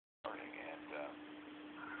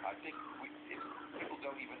I think people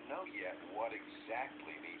don't even know yet what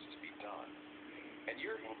exactly needs to be done. And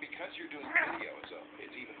because you're doing video,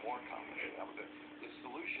 it's even more complicated. Now, the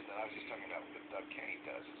solution that I was just talking about that Doug Kane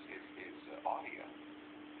does is audio.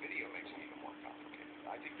 Video makes it even more complicated.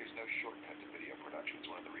 I think there's no shortcut to video production. It's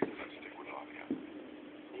one of the reasons I stick with audio.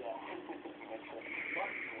 Yeah. But for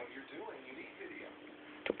what you're doing, you need video.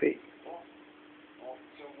 Tobi.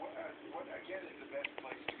 So what again is the best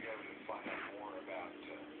place to go to find out more about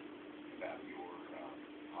your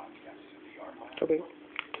podcast? The Art Lab? Tobi.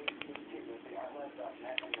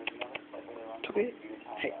 Tobi.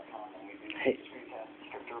 Hey. Hey.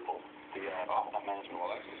 Well,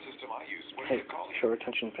 that's the system I use. What Hey. is it called? Show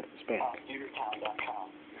attention span.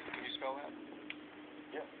 Tutortown.com. Can you spell that?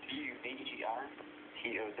 Yep.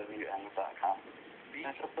 Tudertown.com.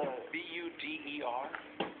 B-U-D-E-R?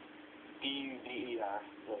 D-U-D-E-R.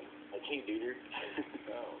 Like hey, duder.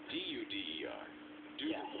 Oh, D-U-D-E-R.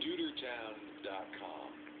 Yeah. Tutortown.com.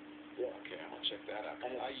 Yeah. Okay, I'm gonna check that out.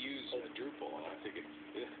 I use Drupal, and I think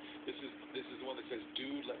this is the one that says,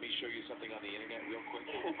 "Dude, let me show you something on the internet real quick."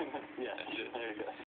 Yeah. There you go.